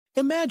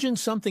Imagine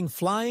something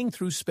flying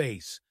through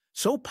space,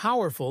 so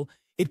powerful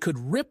it could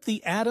rip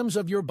the atoms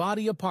of your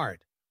body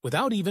apart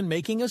without even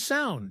making a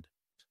sound.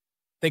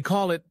 They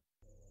call it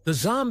the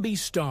zombie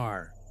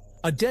star,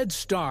 a dead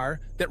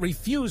star that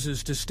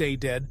refuses to stay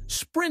dead,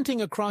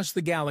 sprinting across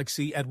the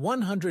galaxy at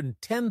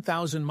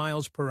 110,000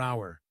 miles per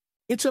hour.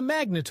 It's a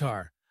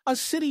magnetar, a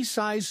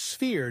city-sized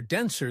sphere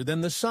denser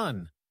than the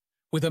sun,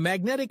 with a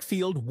magnetic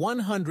field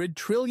 100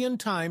 trillion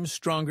times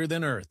stronger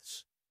than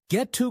Earth's.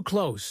 Get too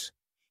close.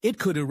 It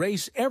could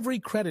erase every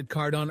credit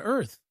card on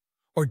Earth,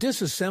 or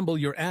disassemble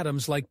your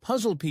atoms like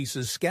puzzle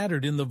pieces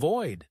scattered in the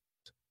void.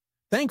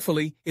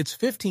 Thankfully, it's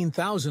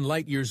 15,000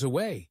 light-years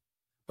away.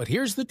 But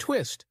here's the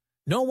twist.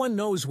 No one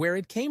knows where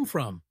it came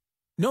from.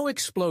 No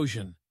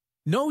explosion.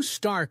 No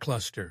star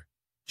cluster.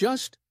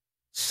 Just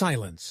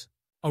silence.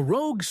 A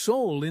rogue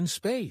soul in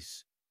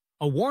space.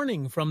 A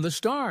warning from the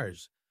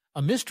stars.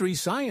 A mystery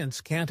science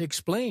can't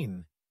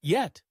explain.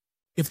 Yet,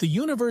 if the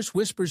universe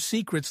whispers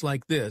secrets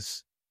like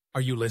this,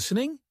 are you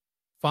listening?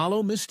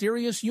 Follow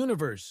Mysterious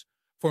Universe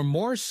for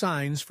more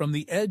signs from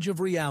the edge of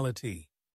reality.